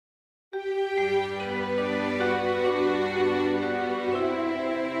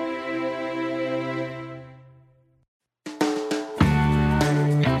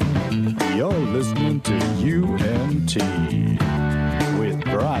listening to UNT with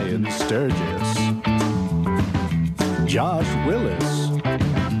Brian Sturgis, Josh Willis,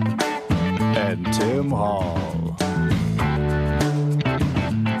 and Tim Hall.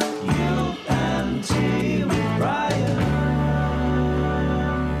 UNT with Brian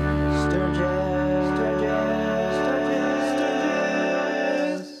Sturgis.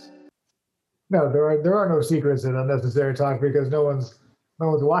 No, there are no secrets in unnecessary talk because no one's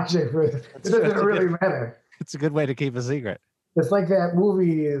watching. It doesn't really matter. It's a good way to keep a secret. It's like that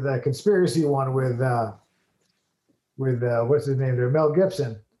movie, the conspiracy one with what's his name there, Mel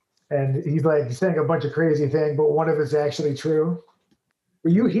Gibson, and he's saying a bunch of crazy things, but one of it's actually true.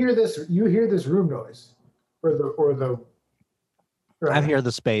 But you hear this room noise, or the. Right? I hear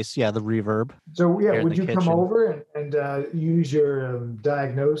the space, the reverb. So would you come over and use your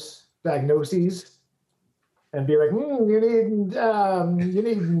diagnoses and be like, you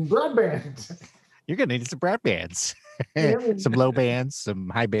need broadband. You're gonna need some broadbands, some low bands, some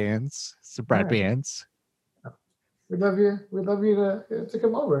high bands, some broadbands. We'd love you to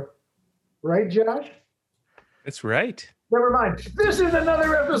come over, right, Josh? That's right. Never mind. This is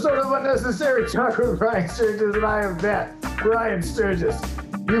another episode of Unnecessary Talk with Brian Sturgis, and I am that Brian Sturgis.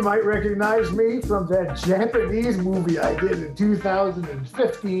 You might recognize me from that Japanese movie I did in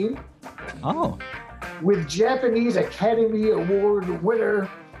 2015. Oh. With Japanese Academy Award winner.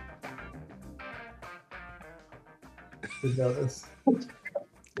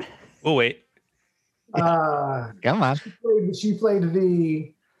 We'll wait. Come on. She played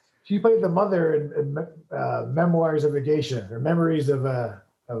the mother in Memoirs of a Geisha, or Memories of a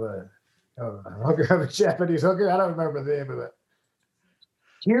Japanese hooker. I don't remember the name of it.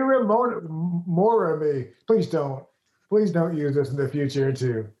 Kira Morami. Please don't use this in the future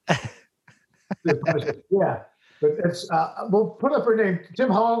too. Yeah, but it's we'll put up her name. Tim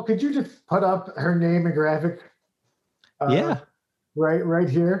Hall, could you just put up her name and graphic? Right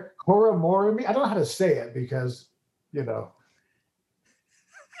here. Kora Morami. I don't know how to say it because,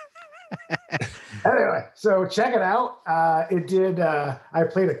 Anyway, so check it out. It did. I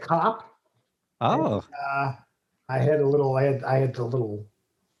played a cop. Oh. And, I had the little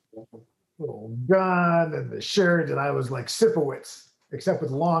gun and the shirt, and I was like Sipowicz, except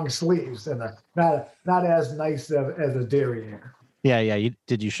with long sleeves and not as nice as a derriere. Yeah.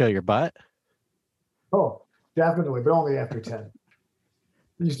 Did you show your butt? Oh, definitely, but only after 10.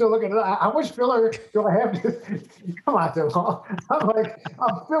 You still looking at it? How much filler do I have to? Come on, Tim Hall. I'm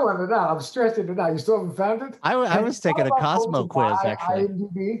filling it out. I'm stressing it out. You still haven't found it? I was taking a Cosmo quiz, actually.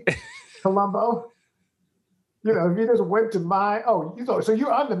 IMDb, Columbo. If you just went to so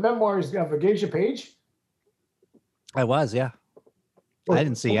you're on the Memoirs of a Geisha page? I was, yeah. I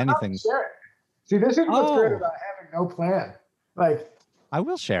didn't see anything. Share it. See, this is what's great about having no plan. I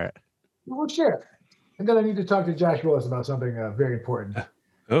will share it. You will share it. And then I need to talk to Josh Willis about something very important.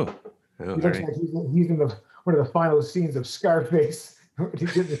 Oh, he looks like he's in one of the final scenes of Scarface. He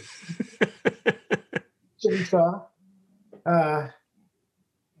did the chainsaw.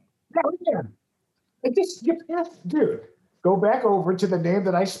 Dude, go back over to the name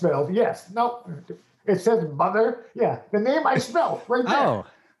that I spelled. Yes, no, it says mother. Yeah, the name I spelled right there. Oh,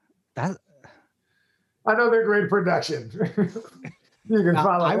 I know they're great production. You can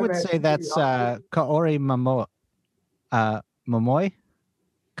follow. I would say that's Kaori Momoy. Momoy?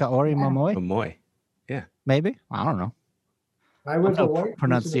 Kaori Momoy? Momoy. Yeah. Maybe? I don't know. I was a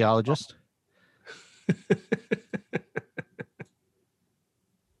pronunciologist.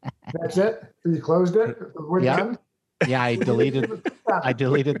 That's it? You closed it? We're done? Yeah, I deleted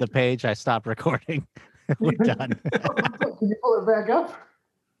the page. I stopped recording. We're done. Can you pull it back up?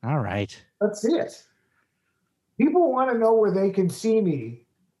 All right. Let's see it. People want to know where they can see me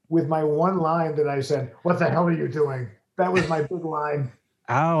with my one line that I said, "What the hell are you doing?" That was my big line.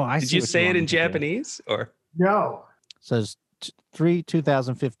 Oh, I see. Did you say it in Japanese or? No. Says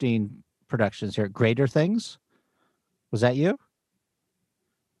 2015 productions here. Greater Things. Was that you?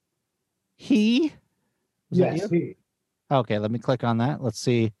 Was yes, that you? he. Okay, let me click on that. Let's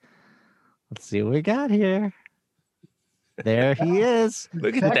see what we got here. There he is.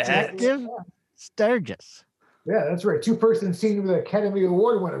 Look at that. Detective Sturgis. Yeah, that's right. 2-person scene with an Academy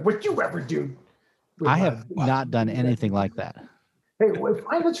Award winner. What you ever do? I have not done anything like that. Hey,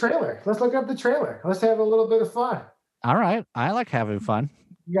 find the trailer. Let's look up the trailer. Let's have a little bit of fun. All right. I like having fun.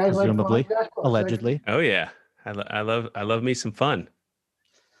 You guys presumably, like fun? allegedly. Oh yeah, I love me some fun.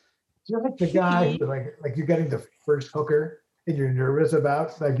 You're like the guy who, like you're getting the first hooker and you're nervous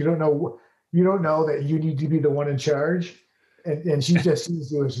about, you don't know that you need to be the one in charge, and she just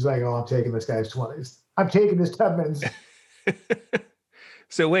sees you and she's like, "Oh, I'm taking this guy's 20s. I'm taking this Tubman's."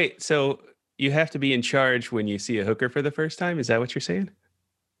 So wait, so you have to be in charge when you see a hooker for the first time. Is that what you're saying?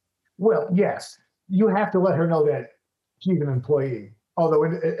 Well, yes, you have to let her know that she's an employee, although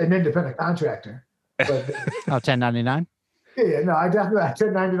an independent contractor. But Oh, 1099? yeah, no, I definitely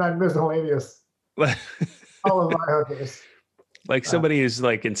 1099 miscellaneous. All of my hookers. Like somebody who's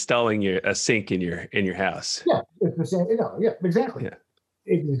like installing a sink in your house. Yeah, it's the same. Yeah, exactly. Yeah.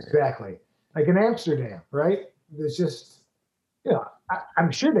 Exactly. Like in Amsterdam, right? There's just,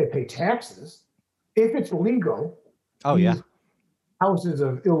 I'm sure they pay taxes if it's legal. Oh, yeah. these Houses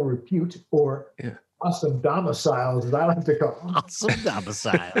of ill repute or awesome domiciles, as I like to call them. Awesome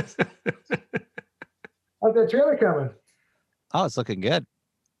domiciles. How's that trailer coming? Oh, it's looking good.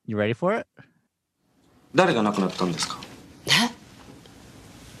 You ready for it? 誰が亡くなったんですか？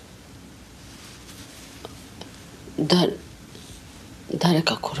誰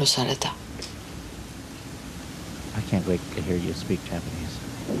か殺された。I can't wait to hear you speak Japanese.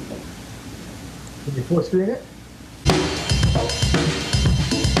 Can you full screen it?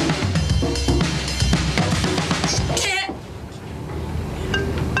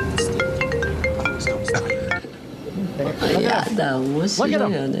 Look や at だ、面白いよ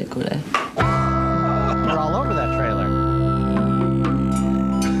ね、これ。 We're all over that trailer.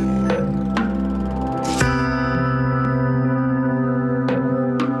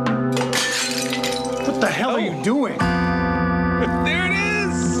 What the hell are you doing? There it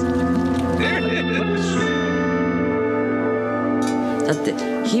is. There it is. だって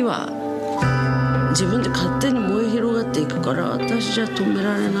火は自分で勝手に燃え広がっていくから、私じゃ止め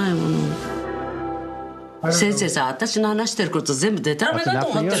られないもの。先生さ、私の話してること全部デタラメだと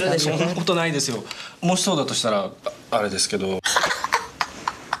思ってるでしょ。そんなことないですよ。もしそうだとしたらあれですけど。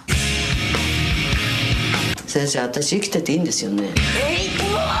先生、私生きてていいんですよね。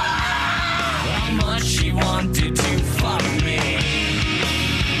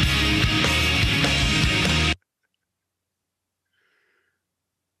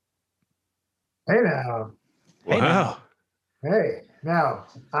Hey now. Wow. Hey, now,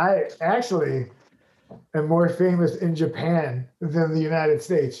 I actually am more famous in Japan than the United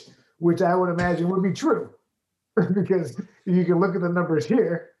States, which I would imagine would be true because you can look at the numbers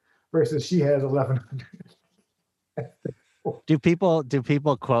here versus she has 1,100. Do people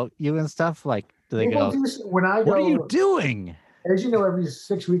quote you and stuff? Like, do they go, When I what go, are you doing? as you know, every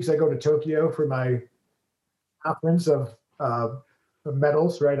 6 weeks I go to Tokyo for my conference of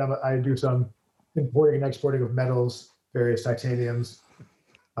metals, right? I do some importing and exporting of metals, various titaniums.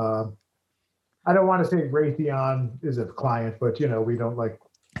 I don't want to say Raytheon is a client, but we don't like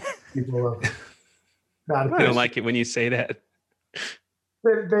people not. I don't like it when you say that.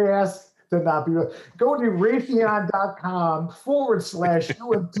 They ask to not be. Go to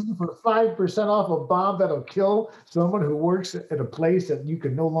Raytheon.com/UMT for 5% off a bomb that'll kill someone who works at a place that you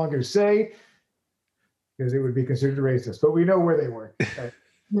can no longer say because it would be considered racist. But we know where they work. Right?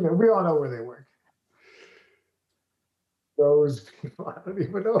 We all know where they work. Those people, I don't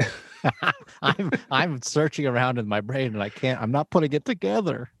even know. I'm searching around in my brain and I'm not putting it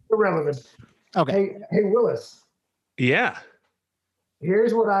together. Irrelevant. Okay. Hey, Willis. Yeah.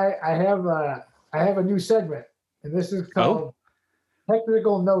 Here's what I have. I have a new segment, and this is called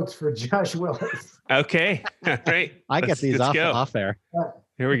Technical Notes for Josh Willis. Okay. All right. I get these off air.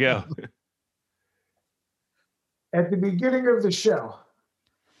 Here we go. At the beginning of the show,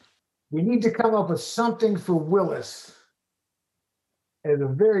 we need to come up with something for Willis as a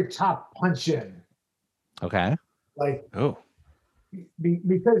very top punch in. Okay. Like, Oh.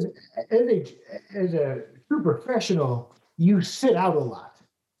 because as a true professional, you sit out a lot,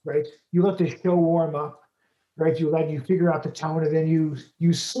 right? You let the show warm up, right? You figure out the tone, and then you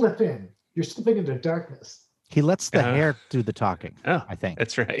slip in. You're slipping into darkness. He lets the hair do the talking. Oh, I think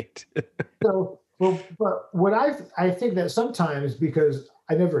that's right. So, but what I think that sometimes, because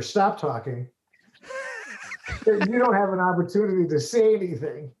I never stop talking, that you don't have an opportunity to say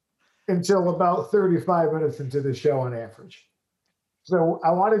anything until about 35 minutes into the show on average. So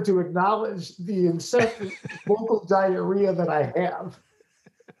I wanted to acknowledge the incessant vocal diarrhea that I have,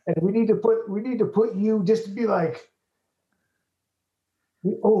 and we need to put you just to be like,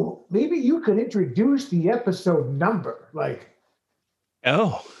 oh, maybe you could introduce the episode number, like,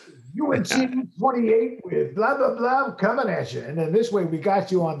 Oh. UNT 28 with blah blah blah coming at you, and then this way we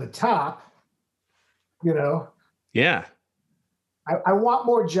got you on the top. Yeah. I want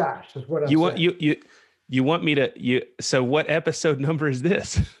more Josh. Is what I'm saying. You want me to so what episode number is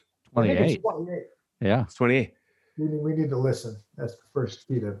this? I think 28. it's 28. Yeah. It's 28. We need to listen. That's the first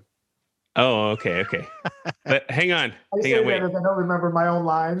key to. Oh, okay. But hang on. I say that if I don't remember my own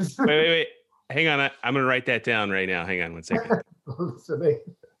lines. Wait. Hang on. I'm going to write that down right now. Hang on one second. So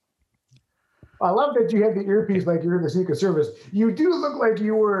I love that you had the earpiece like you're in the Secret Service. You do look like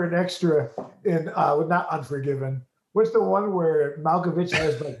you were an extra in not Unforgiven. What's the one where Malkovich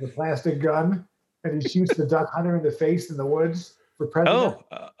has like the plastic gun and he shoots the duck hunter in the face in the woods for president?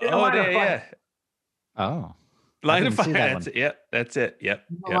 Yeah. Oh. Line of didn't see Fire. that That's one. it. Yep, that's it. Yep.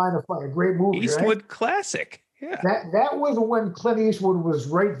 Line of Fire, great movie, Eastwood right? classic. Yeah. That was when Clint Eastwood was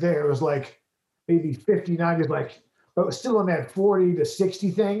right there. It was like maybe 59. He's like, but it was still in that 40 to 60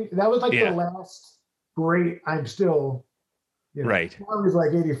 thing. That was like the last great. I'm still, Right. I was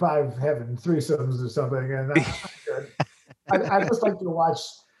like 85 having threesomes or something, and that's good. I just like to watch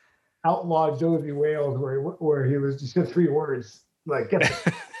Outlaw Josie Wales where he was just said 3 words like get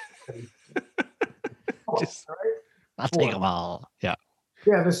the Just- right? I'll take them all. Yeah.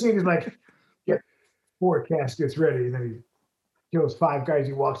 Yeah, the scene is like, get 4 caskets ready, and then he kills 5 guys.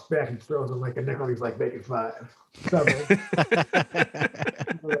 He walks back and throws them like a nickel. He's like, make it 5.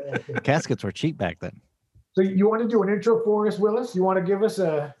 Caskets were cheap back then. So you want to do an intro for us, Willis? You want to give us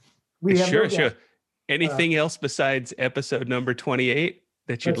a? Sure. Anything else besides episode number 28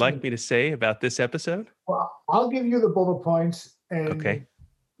 that you'd like me to say about this episode? Well, I'll give you the bullet points, and Okay.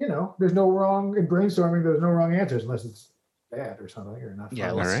 There's no wrong in brainstorming. There's no wrong answers unless it's bad or something or not.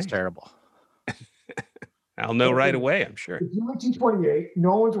 Yeah, funny. this is right. terrible. I'll know right away, I'm sure. It's 1928.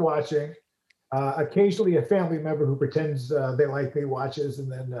 No one's watching. Occasionally, a family member who pretends they like me watches,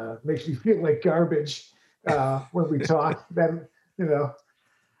 and then makes me feel like garbage when we talk. Then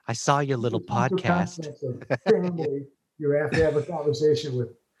I saw your little the podcast. context of family, you have to have a conversation with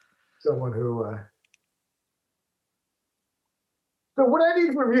someone who. So what I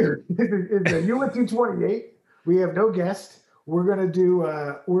need from you is the UNT 28. We have no guest. We're gonna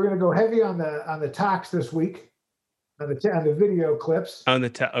go heavy on the talks this week, on the video clips. On the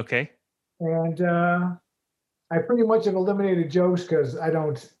top, okay. And I pretty much have eliminated jokes because I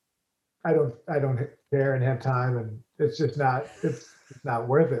don't care and have time, and it's just not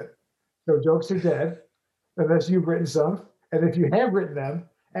worth it. So jokes are dead unless you've written some. And if you have written them,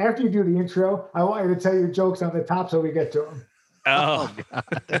 after you do the intro, I want you to tell your jokes on the top so we get to them. Oh,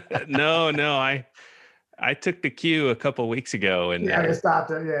 no. I took the cue a couple weeks ago, and I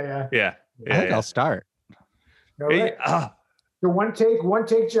stopped it. Yeah. I think I'll start. All right. So one take,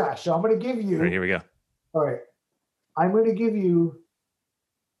 Josh. So I'm going to give you. All right, here we go. All right. I'm going to give you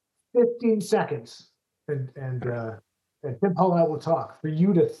 15 seconds, and Tim Hull and I will talk for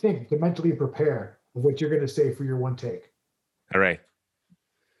you to think, to mentally prepare of what you're going to say for your one take. All right.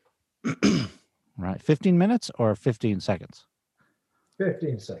 Right. 15 minutes or 15 seconds?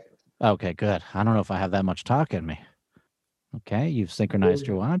 15 seconds. Okay, good. I don't know if I have that much talk in me. Okay, you've synchronized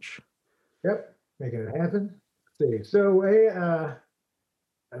your watch. Yep, making it happen. Let's see. So,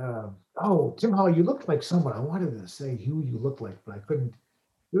 Tim Hall, you looked like someone. I wanted to say who you looked like, but I couldn't.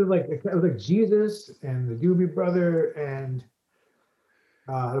 It was like Jesus and the Doobie Brother, and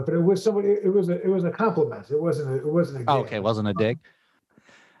but it was somebody. It was a compliment. It wasn't a dig. Okay, wasn't a dig.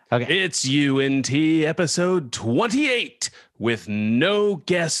 Okay. It's UNT episode 28 with no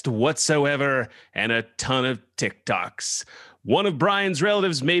guest whatsoever and a ton of TikToks. One of Brian's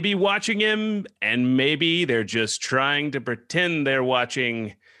relatives may be watching him, and maybe they're just trying to pretend they're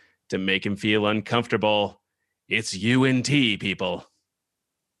watching to make him feel uncomfortable. It's UNT, people.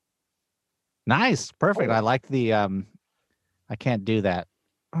 Nice. Perfect. I like the I can't do that.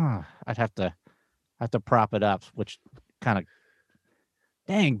 I'd have to prop it up, which kind of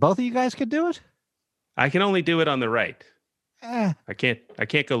dang, both of you guys could do it? I can only do it on the right. Eh, I can't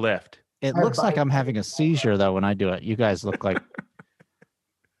go left. it looks like I'm having a seizure though when I do it. You guys look like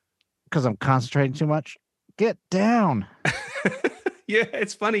because I'm concentrating too much. Get down. Yeah,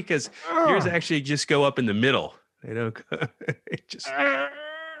 it's funny because yours actually just go up in the middle. They don't go, it just No,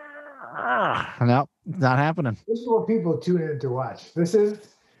 not happening. This is what people tune in to watch. This is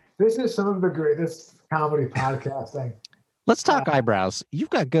some of the greatest comedy podcasting. Let's talk eyebrows. You've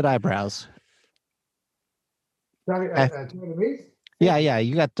got good eyebrows. To me? Yeah.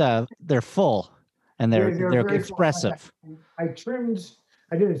 You got they're full and they're very full. expressive. I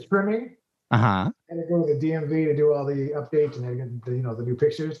did a trimming. Uh-huh. I had to go to the DMV to do all the updates and I get the new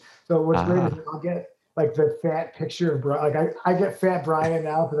pictures. So what's great is I'll get like the fat picture of Brian. Like I get fat Brian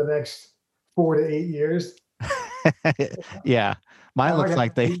now for the next 4 to 8 years. Yeah. Mine looks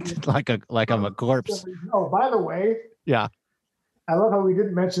like I'm a corpse. Oh, by the way. Yeah. I love how we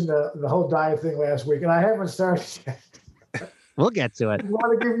didn't mention the whole diet thing last week, and I haven't started yet. We'll get to it. I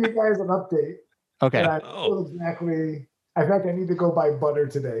want to give you guys an update. Okay. I feel exactly. In fact, I need to go buy butter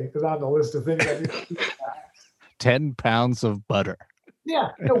today because on the list of things I need to do. 10 pounds of butter. Yeah.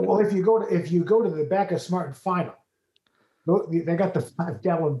 No, well, if you go to the back of Smart and Final, they got the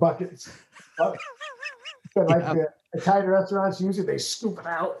 5-gallon buckets. Like the Italian restaurants use it, they scoop it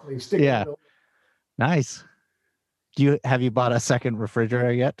out and they stick it in the Nice. Have you bought a second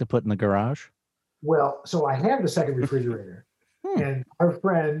refrigerator yet to put in the garage? Well, so I have the second refrigerator, and our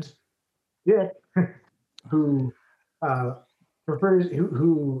friend Dick, who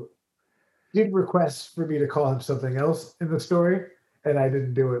who did request for me to call him something else in the story, and I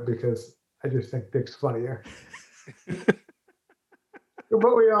didn't do it because I just think Dick's funnier.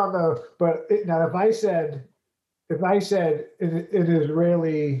 But we all know. But now, if I said an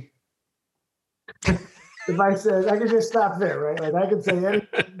Israeli, if I said, I could just stop there, right? Like I could say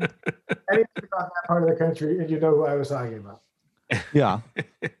anything about that part of the country, and you know who I was talking about. Yeah.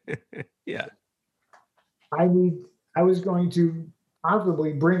 Yeah. I was going to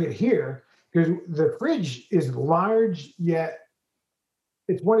possibly bring it here because the fridge is large, yet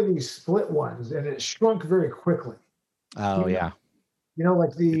it's one of these split ones, and it shrunk very quickly. Oh, yeah. You know,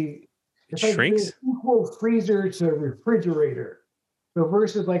 like it shrinks? Like equal freezer to refrigerator. So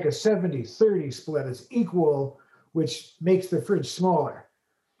versus like a 70-30 split, it's equal, which makes the fridge smaller.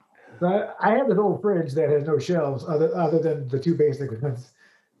 But I have this old fridge that has no shelves other than the two basic ones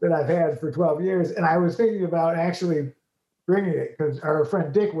that I've had for 12 years. And I was thinking about actually bringing it because our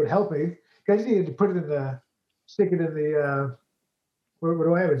friend Dick would help me. I just needed to stick it in the, what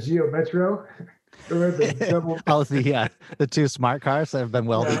do I have, a Geo Metro? The two smart cars that have been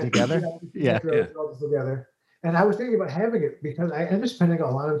welded together. Yeah. Together. And I was thinking about having it because I end up spending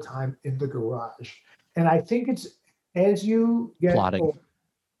a lot of time in the garage. And I think it's as you get older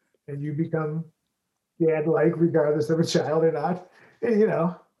and you become dad-like, regardless of a child or not, and, you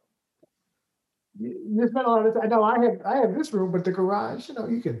know, you spend a lot of time. Now I have this room, but the garage, you know,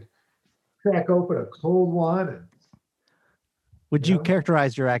 you can crack open a cold one. And would you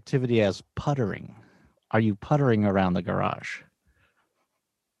characterize your activity as puttering? Are you puttering around the garage?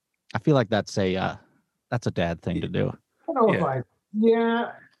 I feel like that's a dad thing to do. I don't know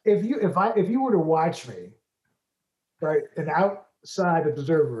if you were to watch me, right, an outside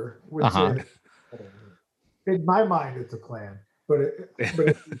observer would say, in my mind, it's a plan. But if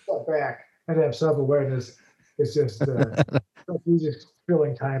you step back and have self-awareness, it's just you're just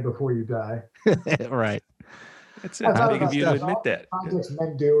filling time before you die. Right. That's it. How big of you to admit that? Projects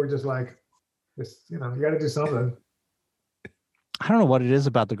men do are just like, you got to do something. I don't know what it is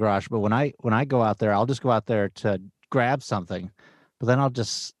about the garage, but when I go out there, I'll just go out there to grab something, but then I'll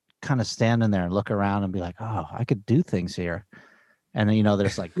just kind of stand in there and look around and be like, oh, I could do things here. And then,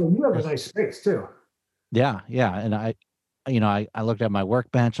 there's like, well, you have a nice space too. Yeah. Yeah. And I looked at my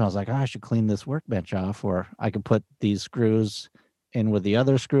workbench and I was like, oh, I should clean this workbench off, or I could put these screws in with the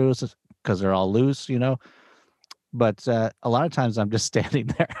other screws because they're all loose, But a lot of times I'm just standing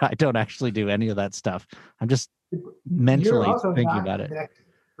there. I don't actually do any of that stuff. I'm just mentally thinking about it.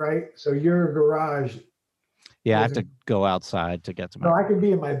 Right? So your garage. Yeah, I have to go outside to get to my. No, I can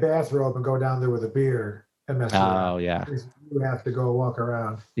be in my bathrobe and go down there with a beer and mess around. Oh, yeah. You have to go walk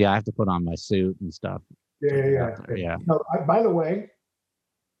around. Yeah, I have to put on my suit and stuff. Yeah. No, by the way,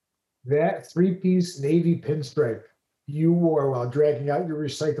 that 3-piece Navy pinstripe you wore while dragging out your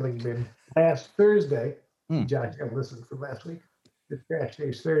recycling bin last Thursday. Josh, you listened from last week. It's Trash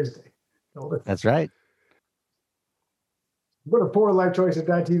Days Thursday. That's right. Go to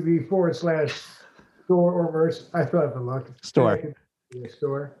poorlifechoices.tv/store or merch. I still haven't looked. Store.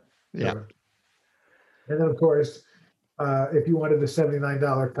 Yeah. And then, of course, if you wanted the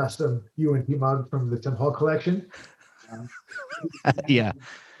 $79 custom UNT mug from the Tim Hall collection. Yeah.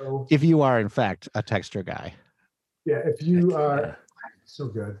 So, if you are, in fact, a texture guy. Yeah, if you are. So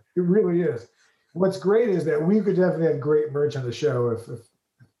good. It really is. What's great is that we could definitely have great merch on the show. If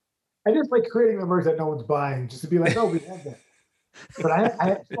I just like creating the merch that no one's buying, just to be like, oh, we have that. But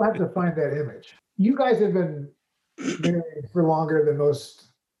I still have to find that image. You guys have been married for longer than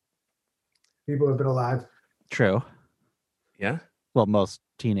most people have been alive. True. Yeah. Well, most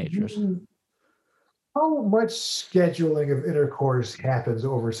teenagers. How much scheduling of intercourse happens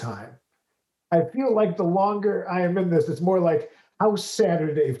over time? I feel like the longer I am in this, it's more like, how's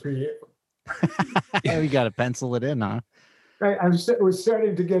Saturday for you? Yeah, you got to pencil it in, huh? I was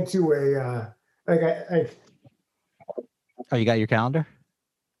starting to get to a Oh, you got your calendar?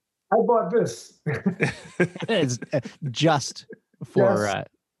 I bought this. It's just for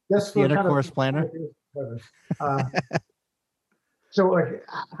the intercourse planner. So, like,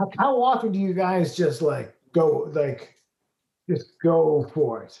 how often do you guys just go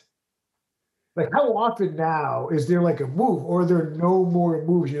for it? Like, how often now is there like a move, or are there no more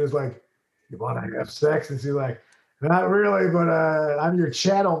moves? You're just like, you want to have sex, and you're like, not really, but I'm your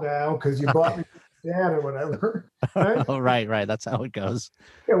chattel now because you bought me dad or whatever. Right? Oh, right. That's how it goes.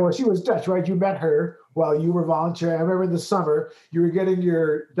 Yeah, well, she was Dutch, right? You met her while you were volunteering. I remember in the summer you were getting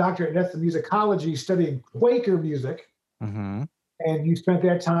your doctorate in ethnomusicology, studying Quaker music, Mm-hmm. and you spent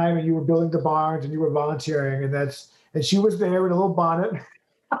that time and you were building the barns and you were volunteering, and she was there in a little bonnet.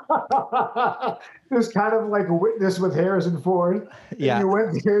 It was kind of like a witness with Harrison Ford. Yeah. And you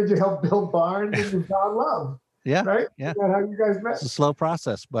went there to help build barns and you found love. Yeah. Right? Yeah. Is that how you guys met? It's a slow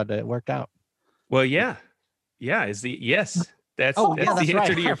process, but it worked out. Well, yeah. That's That's the answer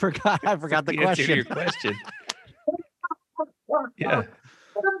right. to your I forgot the answer to your question. question. Yeah.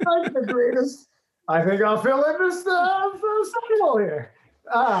 Like the greatest. I think I'll fill in this schedule here.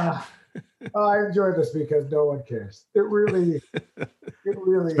 I enjoy this because no one cares. It really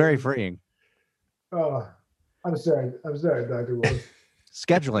It's very freeing. Oh, I'm sorry, Dr. Willis.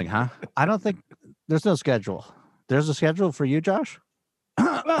 Scheduling, huh? I don't think there's no schedule. There's a schedule for you, Josh?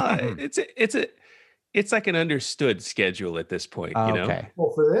 Well, it's like an understood schedule at this point, you know. Okay.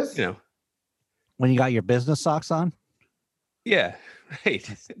 Well, for this, You know. When you got your business socks on? Yeah. Right.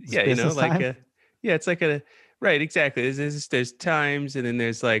 Yeah. You know, business like time? it's like right. Exactly. There's times, and then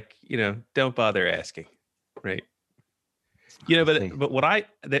there's like, you know, don't bother asking. Right. You know, see. but what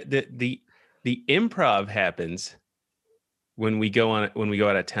the improv happens when we go out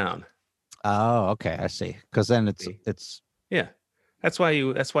of town. Oh, okay. I see. Because then it's. Yeah. That's why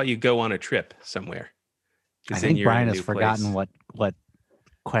you go on a trip somewhere. I 'Cause then think you're in a Brian has new forgotten place. what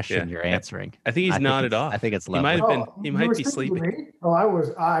question Yeah. you're answering. I think he's nodded off. I think it's He lovely. might have been. Oh, He you might were be speaking to sleeping. me? Oh, I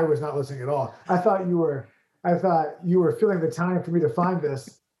was not listening at all. I thought you were filling the time for me to find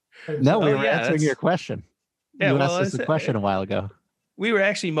this. And No, so- we Oh, were yeah, answering that's- your question. Yeah, You well, asked us a it's- question a while ago. We were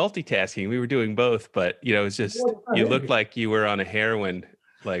actually multitasking. We were doing both, but you know, it's just Well, I you heard looked you. like you were on a heroin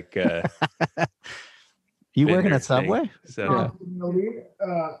like You working bender at Subway? thing. So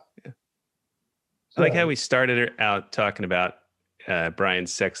Yeah. I like how we started out talking about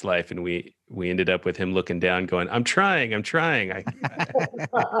Brian's sex life, and we ended up with him looking down, going, "I'm trying. I'm trying. I'm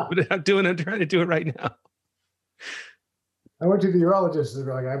trying to do it right now." I went to the urologist and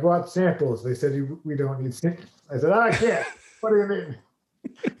they're like, I brought samples. They said we don't need samples. I said, I can't. What do you mean?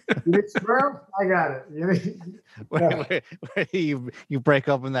 You need sperm? I got it. You need, Where you break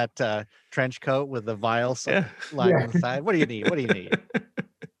open that trench coat with the vials Yeah. lying Yeah. on the side. What do you need? What do you need?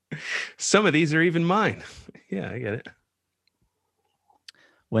 Some of these are even mine. Yeah, I get it.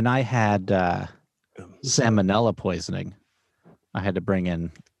 When I had salmonella poisoning, I had to bring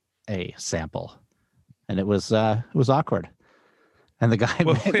in a sample, and it was awkward. And the guy,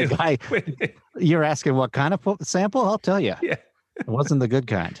 Well, the guy, wait. you're asking what kind of sample? I'll tell you. Yeah. It wasn't the good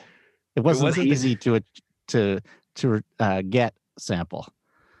kind. It wasn't, wasn't the- easy to get sample.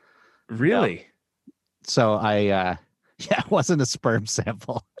 Really? So it wasn't a sperm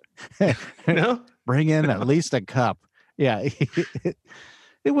sample. No? Bring in at least a cup. Yeah.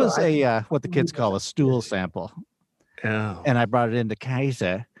 It was what the kids call a stool sample. Oh. And I brought it into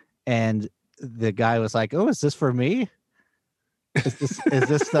Kaiser, and the guy was like, "Oh, is this for me? Is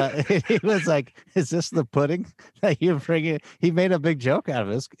this the?" He was like, "Is this the pudding that you bring in?" He made a big joke out of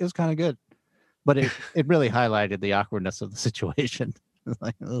it. It was kind of good, but it really highlighted the awkwardness of the situation.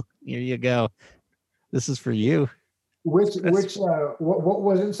 Like, oh, here you go. This is for you. what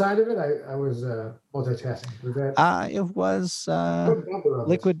was inside of it? I was multitasking. Was that It was what number of it?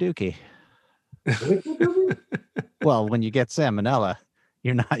 liquid dookie. Liquid dookie? Well, when you get salmonella,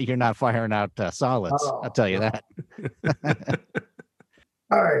 you're not firing out solids. Oh. I'll tell you that.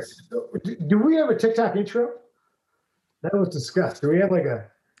 All right. So, do we have a TikTok intro? That was discussed. Do we have like a?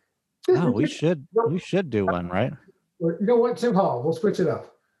 Oh, we should do one, right? Or, you know what, Tim Hall? We'll switch it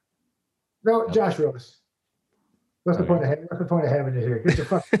up. No, Josh Rose. What's the point of having you here? Get your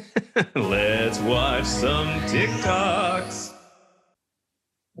fuck. Let's watch some TikToks.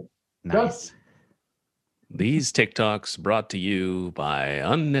 Nice. These TikToks brought to you by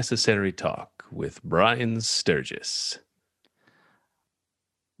Unnecessary Talk with Brian Sturgis.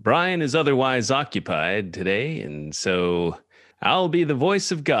 Brian is otherwise occupied today, and so I'll be the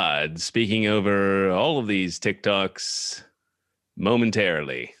voice of God speaking over all of these TikToks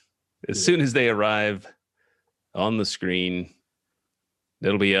momentarily. As soon as they arrive on the screen,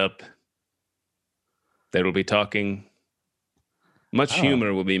 it'll be up. They'll be talking. Much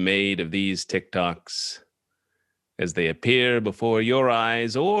humor will be made of these TikToks as they appear before your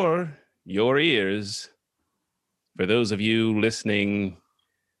eyes or your ears. For those of you listening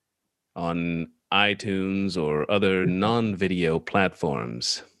on iTunes or other non-video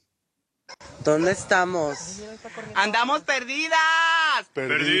platforms. ¿Dónde estamos? ¡Andamos perdidas!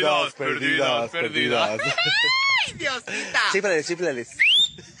 Perdidas. ¡Ay, Diosita! Chífrales.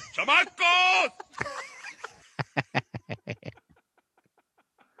 ¡Chamacos!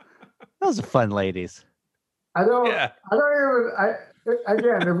 Those are fun ladies. I don't Yeah.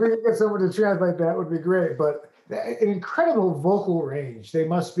 Again, if we could get someone to translate that would be great, but an incredible vocal range. They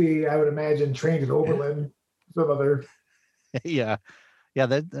must be, I would imagine, trained in Oberlin, some other. Yeah. Yeah,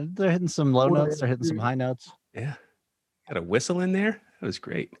 they're hitting some low notes, they're hitting some high notes. Yeah. Got a whistle in there. That was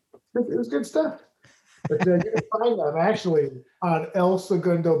great. It was good stuff. But you can find them actually on El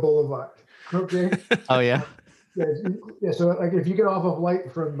Segundo Boulevard. Okay. Oh yeah. Yeah. So like if you get off a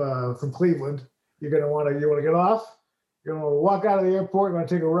flight from Cleveland, you want to get off. You're gonna walk out of the airport. You're gonna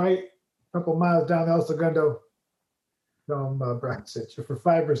take a right, a couple miles down El Segundo from Branson for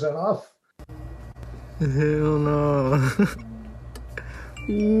 5% off. Hell no.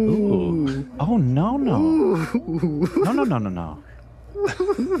 Ooh. Oh no. No.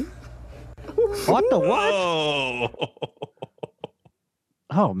 What the what? Oh.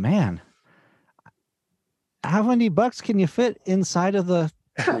 Oh man. How many bucks can you fit inside of the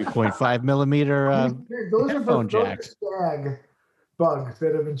 3.5 millimeter Those headphone are jack? stag bugs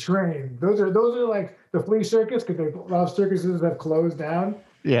that have been trained. Those are like the flea circus because a lot of circuses have closed down.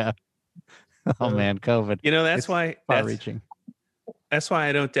 Yeah. Oh man, COVID. You know, that's It's why far-reaching. that's why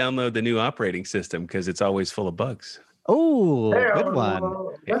I don't download the new operating system because it's always full of bugs. Oh, Hey, good one.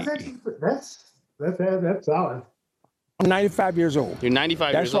 That's solid. I'm 95 years old. You're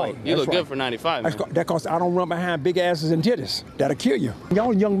 95 That's years old. right. You That's look right. good for 95. That's Man. because I don't run behind big asses and titties. That'll kill you.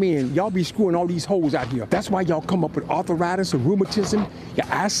 Y'all young men, y'all be screwing all these hoes out here. That's why y'all come up with arthritis and rheumatism. Your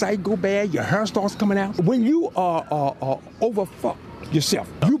eyesight go bad. Your hair starts coming out. When you overfuck yourself,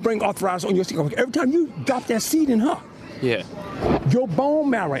 you bring arthritis on your skin. Every time you drop that seed in her, Yeah. your bone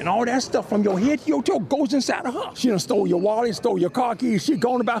marrow and all that stuff from your head to your toe goes inside of her. She done stole your wallet, stole your car keys. She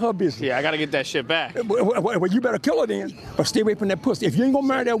gone about her business. Yeah, I got to get that shit back. Well, you better kill her then. But stay away from that pussy. If you ain't gonna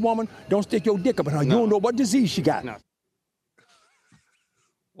marry that woman, don't stick your dick up in her. You don't know what disease she got. No.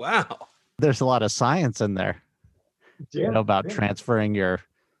 Wow. There's a lot of science in there. Yeah, About transferring your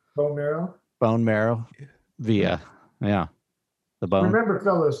bone marrow. bone marrow via the bone. Remember,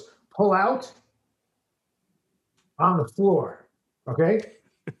 fellas, pull out on the floor. Okay.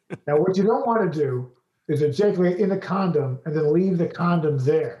 Now, what you don't want to do is ejaculate in the condom and then leave the condom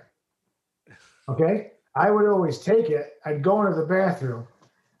there. Okay. I would always take it. I'd go into the bathroom.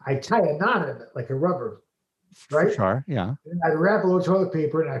 I'd tie a knot in it like a rubber, right? Sure, yeah. And I'd wrap a little toilet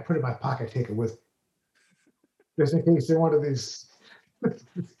paper and I'd put it in my pocket, take it with me. Just in case they wanted these.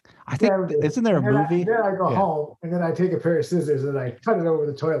 I think isn't there a movie? Then I go home and then I take a pair of scissors and I cut it over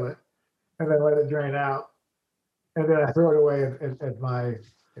the toilet and then let it drain out. And then I throw it away at my.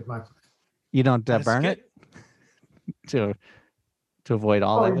 You don't burn good. it to avoid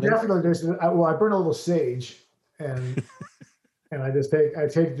all evidence. Definitely. I burn a little sage and and I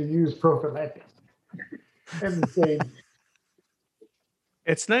take the used prophylactic and the sage.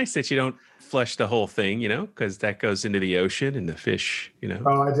 It's nice that you don't flush the whole thing, because that goes into the ocean and the fish,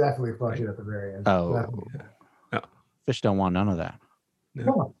 Oh, I definitely flush it at the very end. Oh, Definitely. fish don't want none of that. Come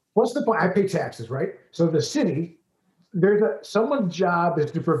on. What's the point? I pay taxes, right? So the city, someone's job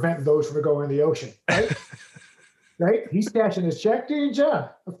is to prevent those from going in the ocean, right? Right? He's cashing his check. Do your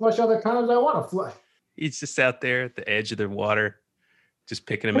job. I flush all the condoms I want to flush. He's just out there at the edge of the water, just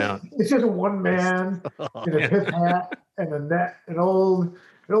picking them out. It's just one man in a pith hat and a net, an old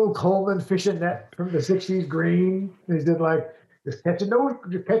Coleman fishing net from the 60s green. And he's just catching those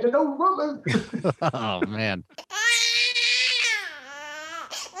brothers. Oh man.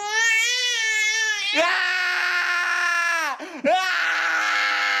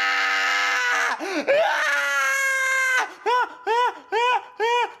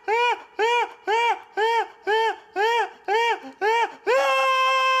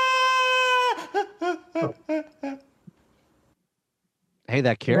 Hey,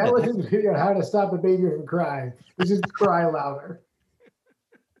 that cured That was it. his video on how to stop a baby from crying. This is cry louder.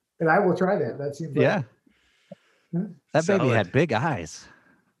 And I will try that. That seems like Yeah. That baby Solid. had big eyes.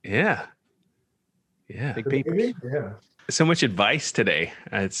 Yeah. Yeah. Big peepers. Yeah. So much advice today.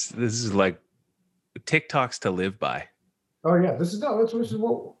 This is like TikToks to live by. Oh yeah. This is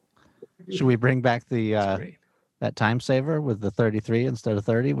what Should we bring back the It's great. that time saver with the 33 instead of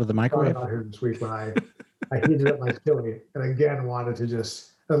 30 with the talking microwave? about her this week when I heated up my chili and again wanted to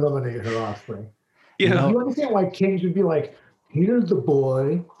just eliminate her offspring. You Do know, you understand why kings would be like, here's the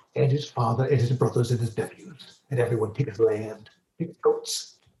boy and his father and his brothers and his nephews, and everyone take his land, take his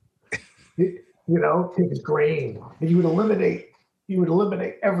goats, take his grain, and you would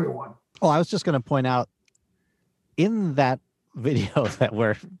eliminate everyone. Oh, I was just going to point out in that video that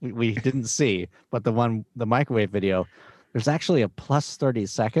we didn't see, but the microwave video, there's actually a plus 30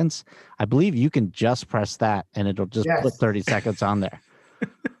 seconds. I believe you can just press that and it'll just Yes. put 30 seconds on there.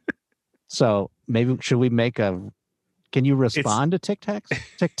 So maybe should we make a? Can you respond to TikToks?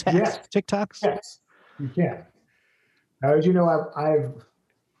 Yes. TikToks? Yes, you can. As you know, I've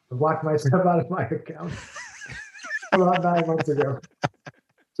blocked myself out of my account about 9 months ago.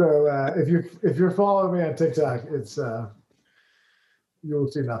 So if you're following me on TikTok, it's you will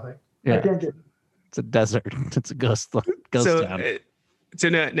see nothing. Yeah. I can't get. It's a desert. It's a ghost town. So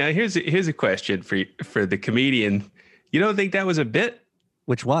now here's a question for the comedian. You don't think that was a bit?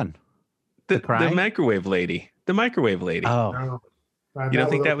 Which one? The microwave lady. The microwave lady. Oh, No, you don't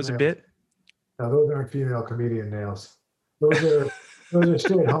think that was a bit? No, those aren't female comedian nails. Those are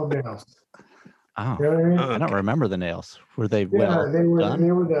stay-at-home nails. oh. You know what I mean? I don't remember the nails. Were they Yeah, they were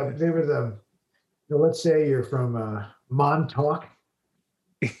done? the let's say you're from Montauk.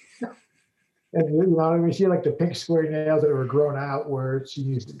 And you know what I mean? She had like the pink square nails that were grown out where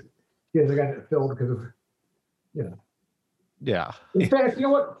she got it filled because of, you know. Yeah. In fact, you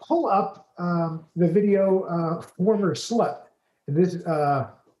know what? Pull up the video former slut. And this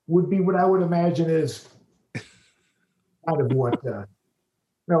would be what I would imagine is out of what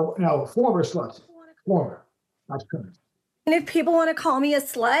no, former sluts. Former, not current. And if people want to call me a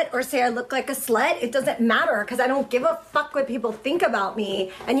slut or say I look like a slut, it doesn't matter because I don't give a fuck what people think about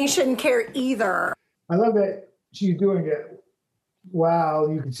me, and you shouldn't care either. I love that she's doing it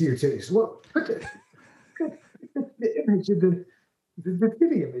while you can see her titties. Look, look at the image of the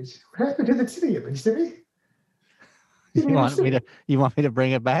titty image. What happened to the titty image, Timmy? You want me to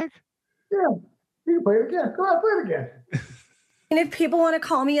bring it back? Yeah, you can play it again. Go on, play it again. And if people want to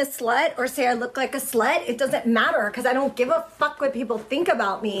call me a slut or say I look like a slut, it doesn't matter because I don't give a fuck what people think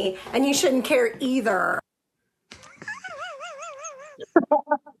about me, and you shouldn't care either.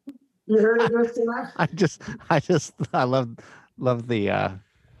 You heard of this tonight? I love the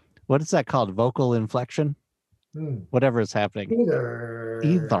what is that called? Vocal inflection? Whatever is happening. Either.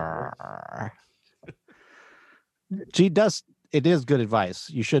 It is good advice.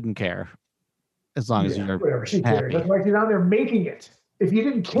 You shouldn't care. As long as you're whatever, she happy. cares. That's why she's out there making it. If you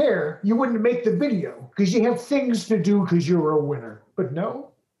didn't care, you wouldn't make the video because you have things to do because you're a winner. But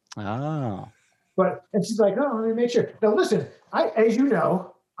no. Oh. And she's like, oh, let me make sure. Now listen, as you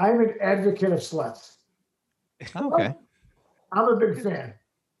know, I'm an advocate of sluts. Okay. I'm a big fan.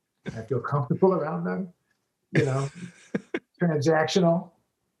 I feel comfortable around them. You know, transactional.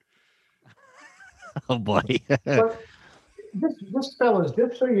 Oh boy. But this fella's,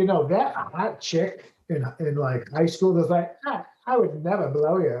 just so you know, that hot chick in like high school was like, I would never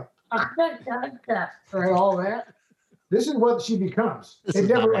blow you. Right, all that. This is what she becomes. It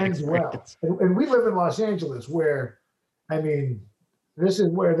never ends well. And we live in Los Angeles where, I mean, this is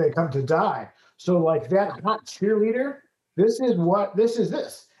where they come to die. So like that hot cheerleader, this is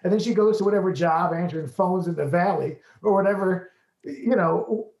this. And then she goes to whatever job answering phones in the valley or whatever, you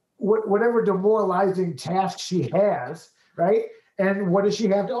know, whatever demoralizing task she has, right? And what does she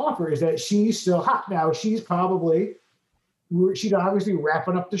have to offer? Is that she's still hot. Now, she's obviously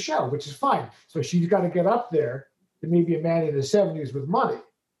wrapping up the show, which is fine. So she's got to get up there to maybe a man in his 70s with money,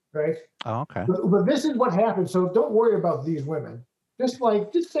 right? Oh, okay. But this is what happens. So don't worry about these women. Just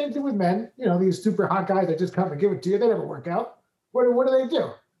same thing with men. You know, these super hot guys that just come and give it to you. They never work out. What do they do?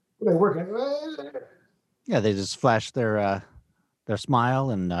 They working. Yeah, they just flash their smile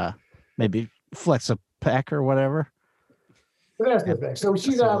and maybe flex a peck or whatever. But that's the thing. So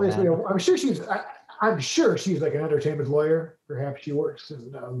she's obviously. I'm sure she's like an entertainment lawyer. Perhaps she works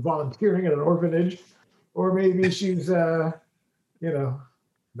in volunteering at an orphanage, or maybe she's not.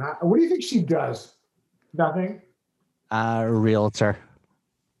 What do you think she does? Nothing. Realtor.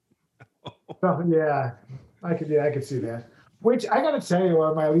 Nothing. Yeah, I could see that. Which I got to tell you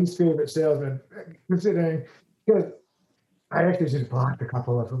are my least favorite salesmen, considering because I actually just blocked a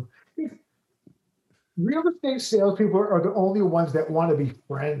couple of them. Real estate salespeople are the only ones that want to be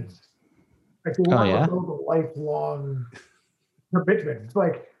friends. Like they want to build a lifelong commitment. It's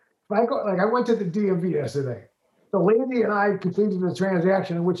like if I went to the DMV yesterday. The lady and I completed a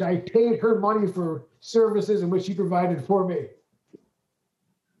transaction in which I paid her money for services in which she provided for me.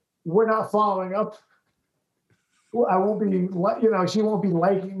 We're not following up. I won't be, she won't be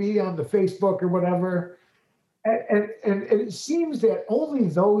liking me on the Facebook or whatever. And it seems that only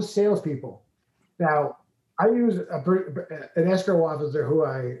those salespeople. Now, I use an escrow officer who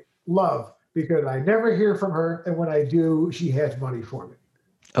I love because I never hear from her, and when I do, she has money for me.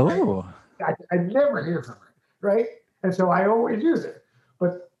 Oh. I never hear from her, right? And so I always use it.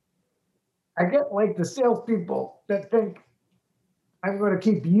 But I get like the salespeople that think I'm going to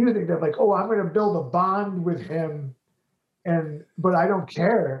keep using them, like, oh, I'm going to build a bond with him, but I don't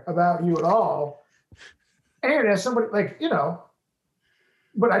care about you at all. And as somebody, like,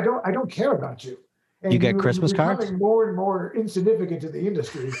 but I don't care about you. And You get Christmas you're cards? becoming more and more insignificant to the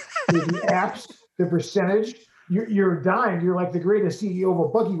industry. The apps, the percentage, you're dying. You're like the greatest CEO of a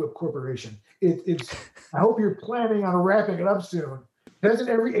Buggy Whip corporation. It's. I hope you're planning on wrapping it up soon. Doesn't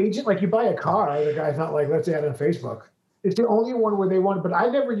every agent, like you buy a car, the guy's not like, let's add on Facebook. It's the only one where they want, but I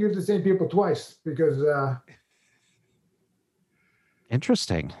never use the same people twice because.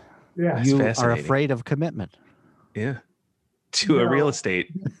 Interesting. Yeah, You are afraid of commitment. Yeah. To a real estate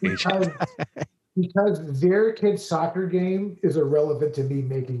agent. Because their kid's soccer game is irrelevant to me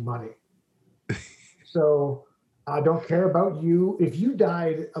making money. So I don't care about you. If you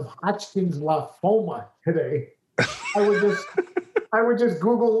died of Hodgkin's lymphoma today, I would just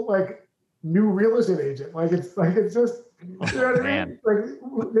Google like new real estate agent. Like it's just you know what I mean?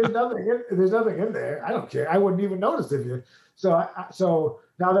 Like there's nothing in there. I don't care. I wouldn't even notice if you. So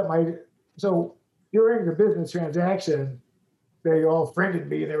now that during the business transaction, they all friended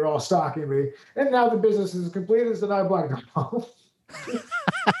me and they were all stalking me. And now the business is completed, so now I blocked them all.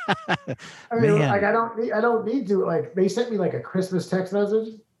 I mean, like I don't need to. Like they sent me like a Christmas text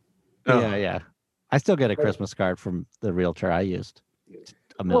message. Yeah. I still get a Christmas card from the realtor I used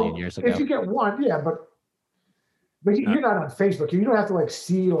a million years ago. If you get one, yeah, but you're not on Facebook. You don't have to like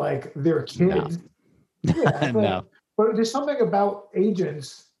see like their kids. No. Yeah, no. But there's something about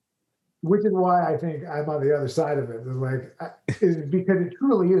agents, which is why I think I'm on the other side of it. Is because it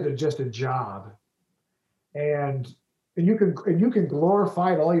truly is just a job, and you can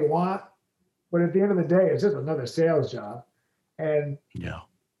glorify it all you want, but at the end of the day, it's just another sales job. And yeah,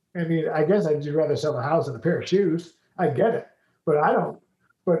 I mean, I guess I'd just rather sell a house and a pair of shoes. I get it, but I don't.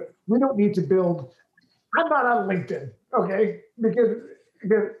 But we don't need to build. I'm not on LinkedIn, okay? Because you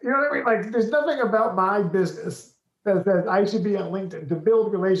know what I mean. Like, there's nothing about my business that says I should be on LinkedIn to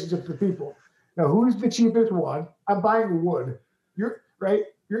build relationships with people. Now, who's the cheapest one? I'm buying wood.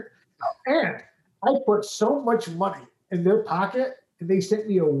 And I put so much money in their pocket, and they sent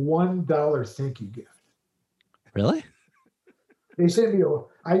me a $1 thank you gift. Really? They sent me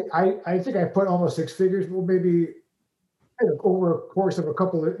I think I put almost six figures, well, maybe over a course of a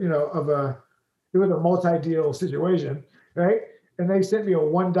couple of, it was a multi-deal situation, right? And they sent me a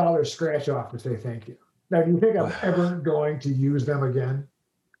 $1 scratch off to say thank you. Now, do you think I'm ever going to use them again?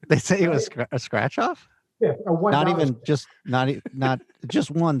 They say it was a scratch off? Yeah, a $1. Not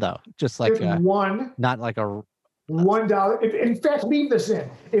just one though. Just like one. Not like a $1. In fact, leave this in.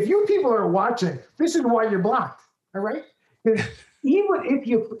 If you people are watching, this is why you're blocked. All right? Even if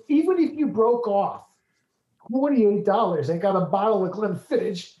you broke off $48 and got a bottle of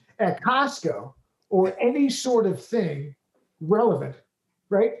Glenfiddich at Costco or any sort of thing relevant,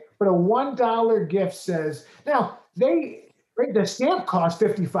 right? But a $1 gift says, now the stamp costs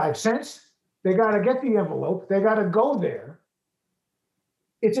 55 cents. They got to get the envelope. They got to go there.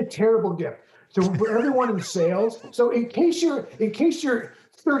 It's a terrible gift. So for everyone in sales, so in case you're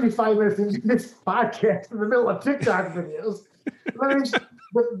 35 minutes into this podcast in the middle of TikTok videos,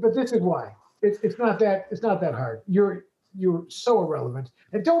 but this is why. It's not that hard. You're so irrelevant.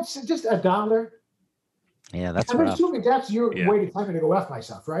 And don't just $1. Yeah, that's I'm rough. assuming that's your way to tell me to go F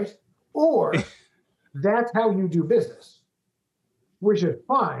myself, right? Or that's how you do business, which is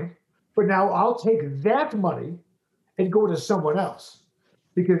fine. But now I'll take that money and go to someone else.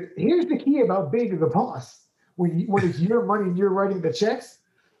 Because here's the key about being the boss. When it's your money and you're writing the checks,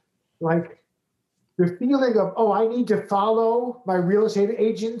 like the feeling of, I need to follow my real estate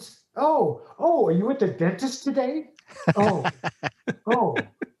agents. Oh, are you at the dentist today? Oh.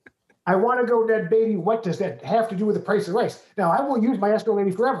 I want to go Ned Beatty. What does that have to do with the price of rice? Now, I will use my escrow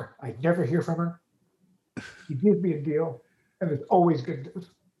lady forever. I never hear from her. She gives me a deal, and it's always good news.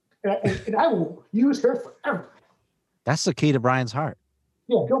 And I will use her forever. That's the key to Brian's heart.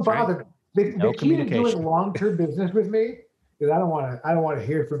 Yeah, don't bother me. The key to communication. doing long-term business with me is I don't want to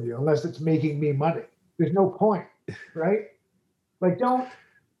hear from you unless it's making me money. There's no point, right? Like, don't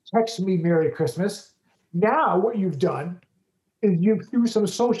text me Merry Christmas. Now what you've done is you, through some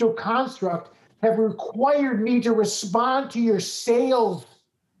social construct, have required me to respond to your sales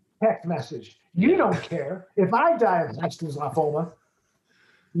text message. You don't care. If I die of Hodgkin's lymphoma,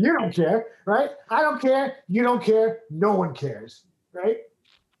 you don't care, right? I don't care. You don't care. No one cares, right?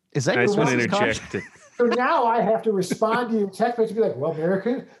 Is that I just want to business interject. So now I have to respond to your text message and be like, well,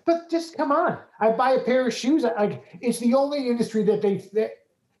 American, but just come on. I buy a pair of shoes. It's the only industry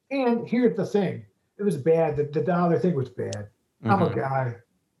and here's the thing. It was bad. The dollar thing was bad. I'm a guy.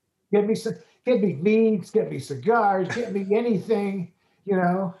 Get me meats, get me cigars, get me anything,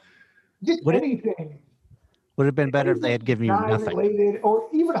 just anything. Would have been better if they had given you nothing. Related or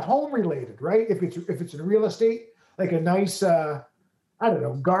even home related, right? If it's in real estate, like a nice I don't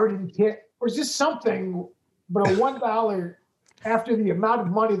know, garden kit or just something, but a $1 after the amount of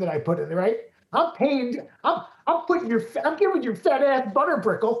money that I put in, right? I'm paying, I'm giving your fat ass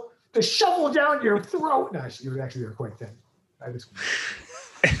Butterbrickle to shovel down your throat. No, she was actually quite thin. I just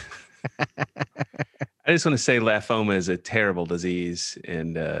want to say lymphoma is a terrible disease,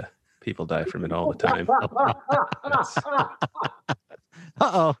 and people die from it all the time.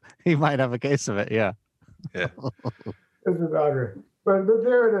 Uh-oh, he might have a case of it. Yeah. Yeah. This is ugly. But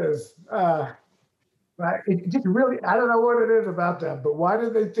there it is. It just really, I don't know what it is about them, but why do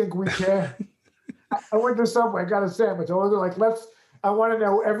they think we care? I went to Subway, got a sandwich. I was like, I want to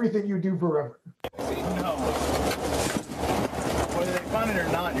know everything you do forever. No. Whether they find it or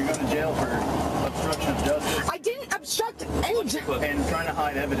not, you're going to jail for obstruction of justice. I didn't obstruct any and trying to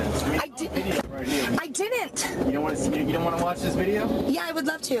hide evidence. I didn't. Right here. I didn't. You don't want to watch this video? Yeah, I would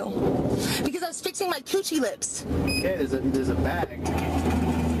love to. Because I was fixing my coochie lips. Okay, there's a bag.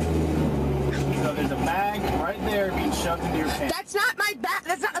 So there's a bag right there being shoved into your pants. That's not my bag.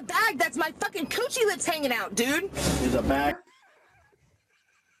 That's not a bag. That's my fucking coochie lips hanging out, dude. There's a bag.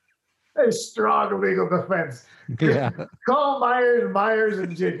 A strong legal defense. Yeah. Call Myers,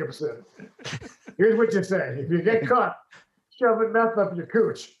 and Jacobson. Here's what you say. If you get caught shoving meth up your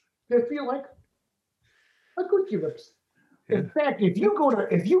cooch, they feel like a coochie lips. Yeah. In fact, if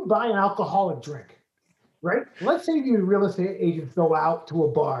you buy an alcoholic drink, right? Let's say you real estate agents go out to a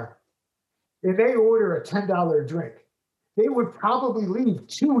bar and they order a $10 drink. They would probably leave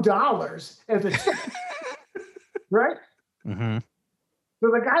 $2 as a tip. Right? Mm-hmm.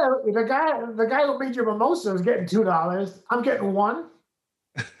 So the guy who made your mimosa is getting $2. I'm getting $1.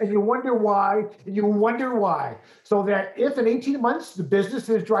 And you wonder why. So that if in 18 months the business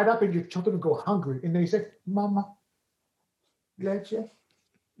is dried up and your children go hungry and they say, Mama, leche.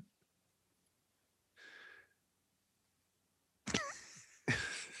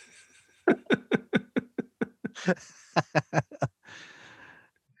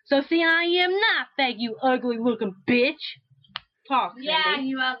 So see, I am not fake, you ugly looking bitch. Talk. Yeah,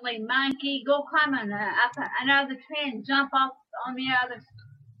 you ugly monkey. Go climb on another tree and jump off on the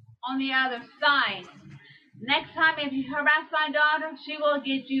other side. Next time, if you harass my daughter, she will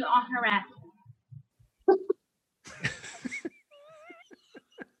get you on harassment.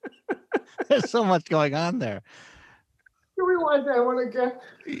 There's so much going on there. Do we want that one again?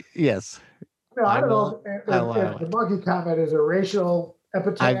 Yes. No, I don't know if the monkey comment is a racial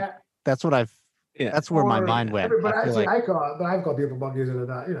epithet. That's what I've. Yeah, that's where my mind went. But I've called people monkeys and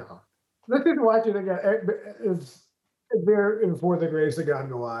not, Let's just watch it again. It's there in for the grace of God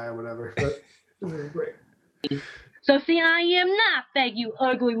go I or whatever. But this is great. So see, I am not fake, you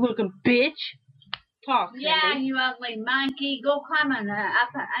ugly looking bitch. Talk. Yeah, you ugly monkey. Go climb on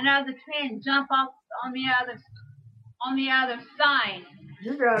another tree and jump off on the other side.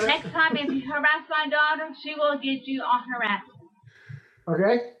 You got it. Next time, if you harass my daughter, she will get you on harassment.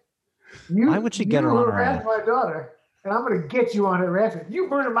 Okay. Why would she get her on harassment? My daughter, and I'm going to get you on harassment. You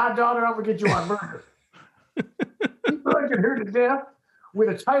murder my daughter, I'm going to get you on murder. You bludgeon her to death with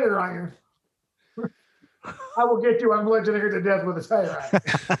a tire iron. I will get you on bludgeoning her to death with a tire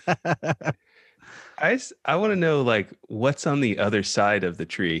iron. I want to know, what's on the other side of the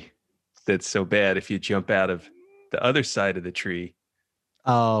tree that's so bad if you jump out of the other side of the tree.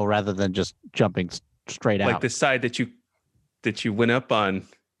 Oh, rather than just jumping straight out. Like the side that you went up on.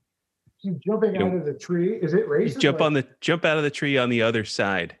 You jumping out of the tree? Is it racist? Jump out of the tree on the other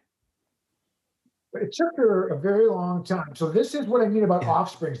side. It took her a very long time. So this is what I mean about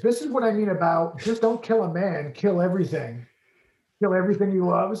offsprings. This is what I mean about just don't kill a man, kill everything. Kill everything he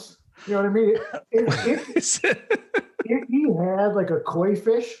loves. You know what I mean? If he had like a koi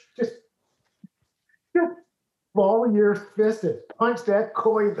fish, just ball your fist and punch that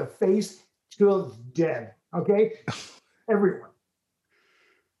koi in the face till it's dead. Okay? Everyone.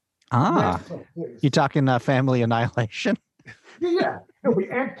 You talking Family Annihilation? Yeah.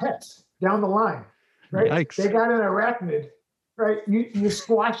 And pets down the line, right? Yikes. They got an arachnid, right? You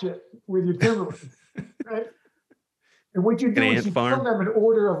squash it with your timberlands, right? And what you do is you tell them an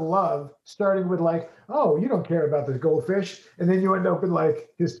order of love, starting with oh, you don't care about this goldfish, and then you end up with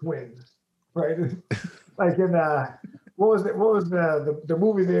his twins, right? Like in what was the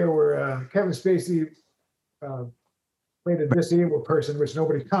movie there where Kevin Spacey played a disabled person, which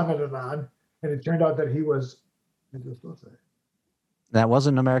nobody commented on, and it turned out that he was. That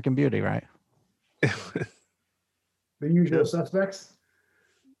wasn't American Beauty, right? The Usual Suspects.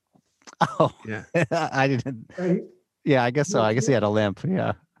 Oh, yeah. I didn't. Right? Yeah, I guess so. I guess he had a limp.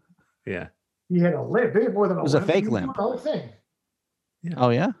 Yeah. Yeah. He had a limp. He had more than a limp. It was a fake limp. The whole thing. Yeah.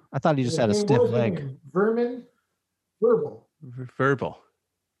 Oh yeah, I thought he just had a stiff leg. Verbal. Verbal.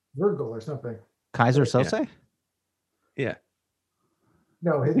 Virgil or something. Kaiser Sose? Yeah.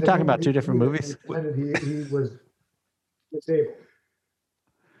 No, You're talking about two different movies. He was disabled.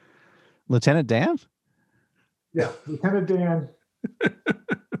 Lieutenant Dan? Yeah, Lieutenant Dan.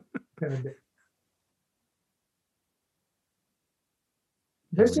 Lieutenant Dan.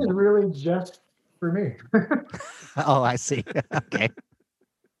 This is really just for me. Oh, I see. Okay.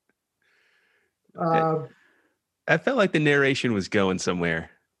 I felt like the narration was going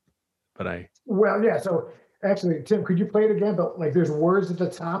somewhere, but Well, yeah. So actually, Tim, could you play it again? But like, there's words at the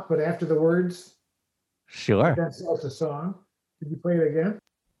top, but after the words, sure. That starts a song. Could you play it again?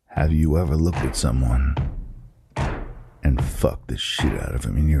 Have you ever looked at someone and fucked the shit out of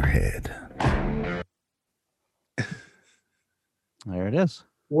him in your head? There it is.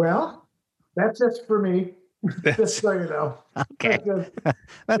 Well, that's just for me. Just so you know. Okay. Just,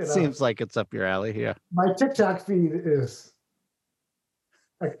 that seems like it's up your alley here. My TikTok feed is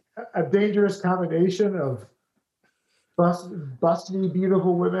a dangerous combination of busty,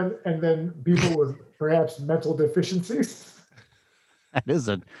 beautiful women and then people with perhaps mental deficiencies. That is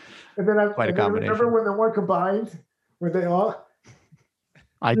quite a combination. Remember when the one combined, where they all?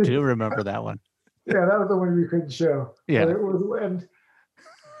 I do remember that one. Yeah, that was the one you couldn't show. Yeah. But it was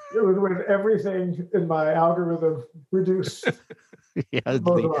when everything in my algorithm reduced. Yeah,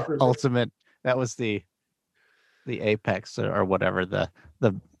 the ultimate. That was the apex or whatever, the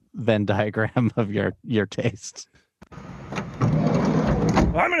Venn diagram of your taste.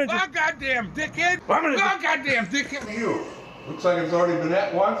 I'm gonna just... Oh, goddamn dickhead! I'm gonna... Oh, goddamn dickhead! You. Looks like it's already been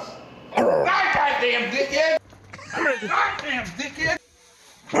at once. Oh, goddamn dickhead! I'm gonna just... Goddamn dickhead!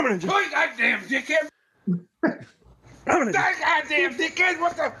 I'm gonna just... Oh, goddamn dickhead! I'm gonna just... Goddamn dickhead!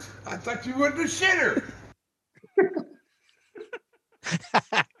 What the... I thought you were the shitter!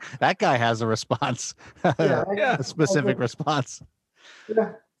 That guy has a response. Yeah, a specific response.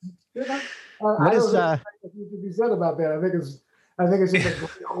 Yeah. What is to be said about that? I think it's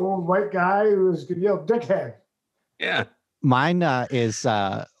just an old white guy who's gonna yell dickhead. Yeah. Mine is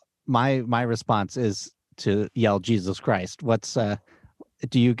my response is to yell Jesus Christ. What's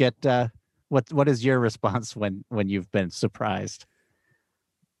do you get what is your response when you've been surprised?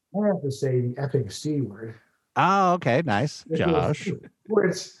 I have to say the effing C word. Oh, okay, nice, Josh.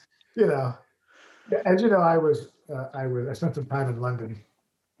 Which, you know, as you know, I spent some time in London.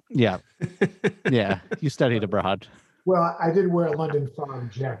 Yeah, yeah. You studied abroad. Well, I did wear a London Farm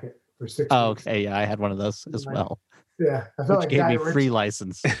jacket for 6 weeks. Oh, okay, yeah, I had one of those as well. Yeah, I felt which gave me free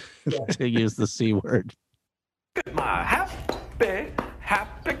license to use the C word. My happy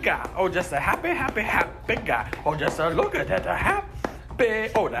guy. Oh, just a happy guy. Oh, just a look at that, the happy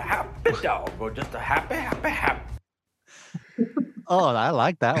dog. Oh, just a happy. Oh, I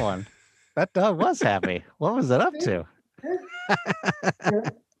like that one. That dog was happy. What was it up to? And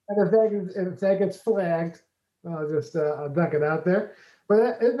if that gets flagged, I'll duck it out there.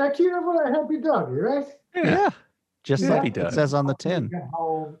 But isn't that cute? What a happy doggy, right? Yeah. Just like it says on the tin. You get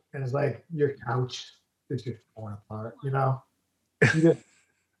home and it's like your couch is just falling apart, you know?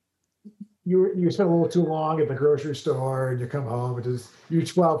 You spend a little too long at the grocery store and you come home and just your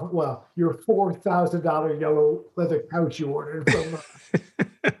 $4,000 yellow leather couch you ordered from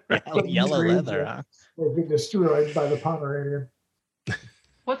yellow leather, huh? Has been destroyed by the Pomeranian.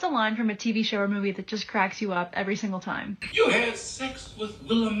 What's a line from a TV show or movie that just cracks you up every single time? You had sex with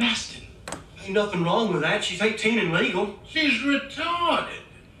Willa Maston. Ain't nothing wrong with that. She's 18 and legal. She's retarded.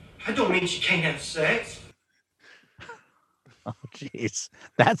 I don't mean she can't have sex. Oh, jeez.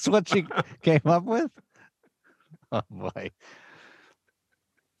 That's what she came up with? Oh, boy.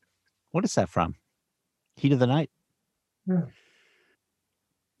 What is that from? Heat of the Night? Yeah.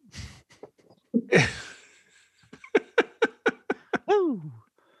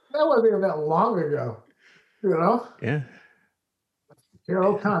 That wasn't even that long ago, you know? Yeah.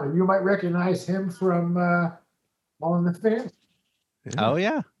 Carol O'Connor. You might recognize him from All in the Family. Yeah. Oh,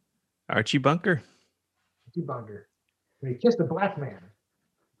 yeah. Archie Bunker. Archie Bunker. When he kissed a black man.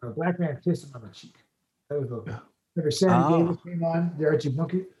 A black man kissed him on the cheek. That was remember Sammy Davis came on the Archie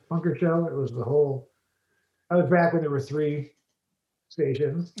Bunker show? It was the whole... That was back when there were 3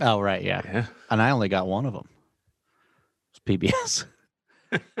 stations. Oh, right, yeah. And I only got one of them. It's PBS.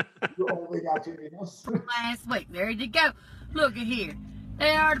 You only got 2 meals. Last week, there you go. Look at here.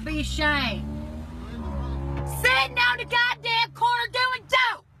 They ought to be ashamed. Sitting on the goddamn corner doing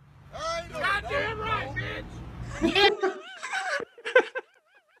dope. Goddamn right, bitch.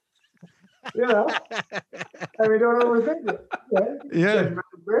 You know, I mean, don't overthink it. Right? Yeah.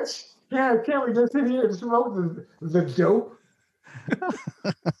 Rich? Yeah, can't we just sit here and smoke the dope?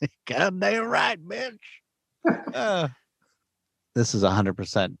 Goddamn right, bitch. This is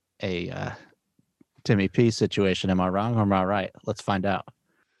 100% a Timmy P situation. Am I wrong or am I right? Let's find out.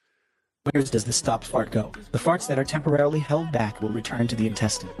 Where does the stopped fart go? The farts that are temporarily held back will return to the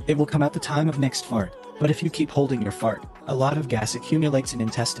intestine. It will come out the time of next fart. But if you keep holding your fart, a lot of gas accumulates in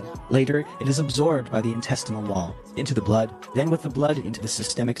intestine. Later, it is absorbed by the intestinal wall, into the blood, then with the blood into the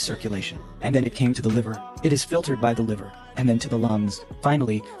systemic circulation. And then it came to the liver. It is filtered by the liver, and then to the lungs.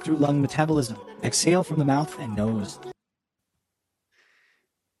 Finally, through lung metabolism, exhale from the mouth and nose.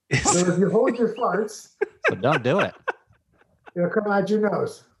 So if you hold your farts, So don't do it. it'll come out your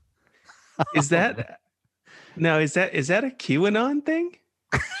nose. Is that no? Is that a QAnon thing?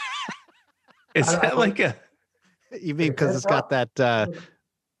 Is that like a? You mean because it's got that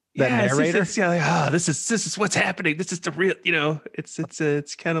narrator? It's like, this is what's happening. This is the real.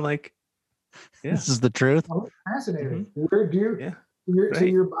 It's kind of like. Yeah. This is the truth. Oh, fascinating. Where do you, so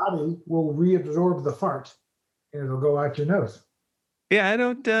your body will reabsorb the fart, and it'll go out your nose. Yeah, I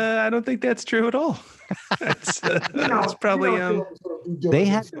don't think that's true at all. It's probably They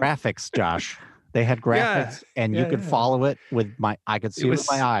had graphics, Josh. They had graphics, and you could follow it with my. I could see it with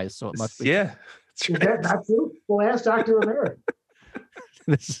my eyes, so it must be. Yeah, that's right. Is that not true? Well, ask Dr. America.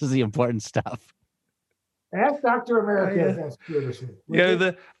 This is the important stuff. Ask Dr. America if that's true.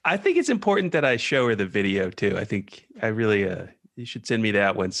 Yeah, I think it's important that I show her the video too. I think I really you should send me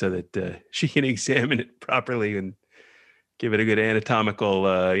that one so that she can examine it properly and give it a good anatomical,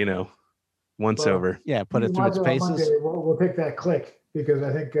 once over. Yeah, put it through its paces. Monday, we'll take that click because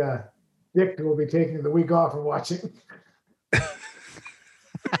I think Dick will be taking the week off and watching.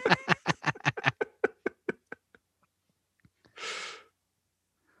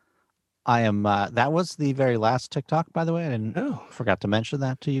 I am. That was the very last TikTok, by the way. I forgot to mention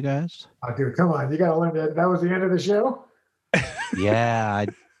that to you guys. Oh, dude, come on! You got to learn that. That was the end of the show. Yeah,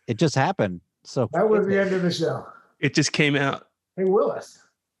 it just happened. So that was the end of the show. It just came out. Hey, Willis.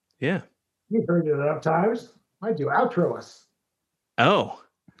 Yeah. You've heard it enough times. Why'd you outro us? Oh.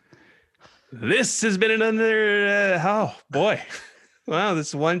 This has been another, oh, boy. Wow,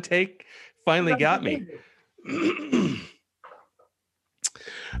 this one take finally got me.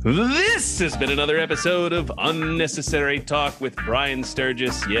 This has been another episode of Unnecessary Talk with Brian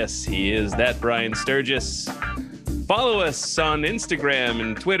Sturgis. Yes, he is that Brian Sturgis. Follow us on Instagram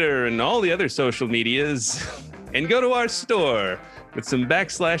and Twitter and all the other social medias. And go to our store with some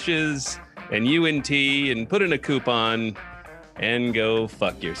backslashes and UNT and put in a coupon and go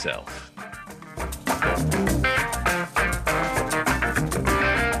fuck yourself.